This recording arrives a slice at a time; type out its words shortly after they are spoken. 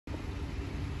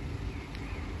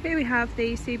Here we have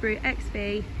the Subaru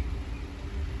XV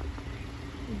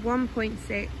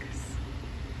 1.6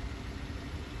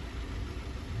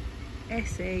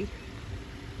 SE,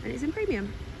 and it's in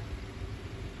premium.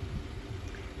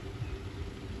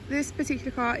 This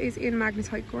particular car is in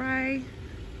magnetite grey,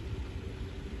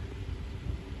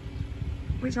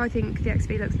 which I think the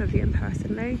XV looks lovely in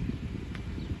personally.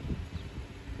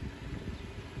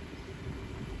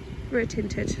 Rear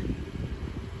tinted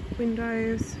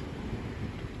windows.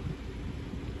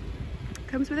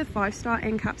 Comes with a 5-star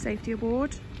NCAP safety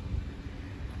award.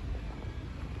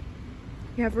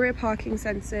 You have rear parking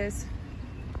sensors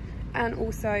and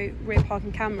also rear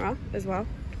parking camera as well.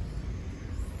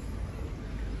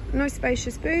 Nice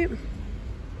spacious boot.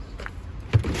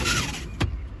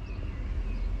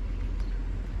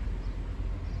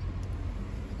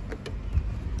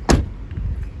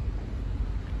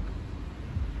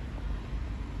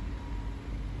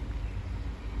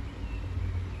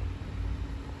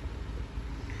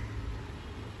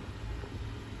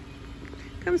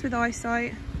 Comes with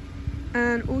eyesight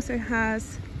and also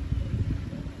has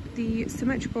the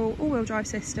symmetrical all-wheel drive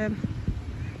system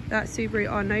that Subaru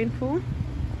are known for.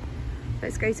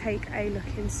 Let's go take a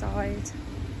look inside. So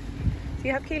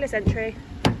you have keyless entry.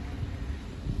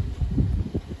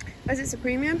 As it's a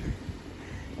premium,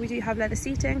 we do have leather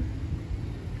seating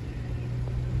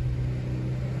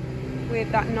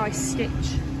with that nice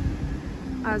stitch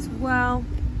as well.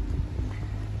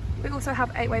 We also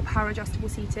have 8-way power adjustable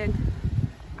seating,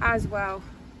 as well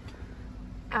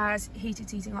as heated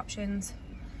seating options.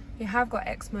 You have got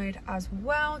X mode as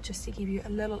well, just to give you a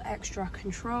little extra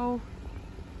control.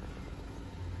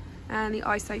 And the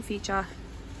eyesight feature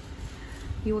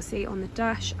you will see on the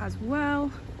dash as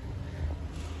well.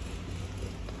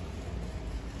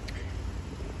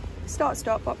 Start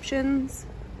stop options.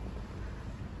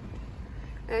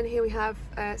 And here we have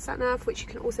sat nav, which you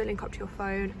can also link up to your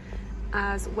phone,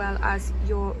 as well as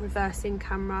your reversing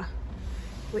camera,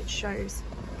 which shows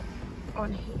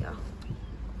on here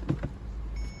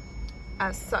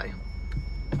as so.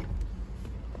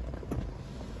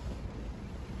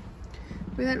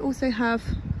 We then also have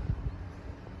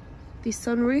the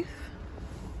sunroof.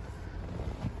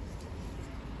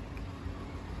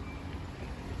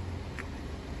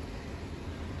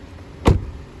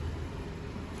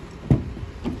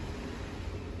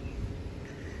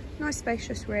 Nice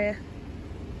spacious rear.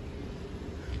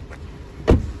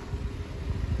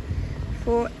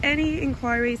 For any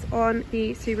inquiries on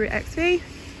the Subaru XV,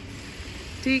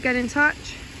 do get in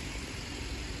touch.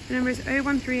 The number is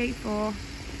 01384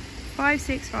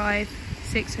 565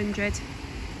 600.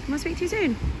 And we'll speak to you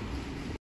soon.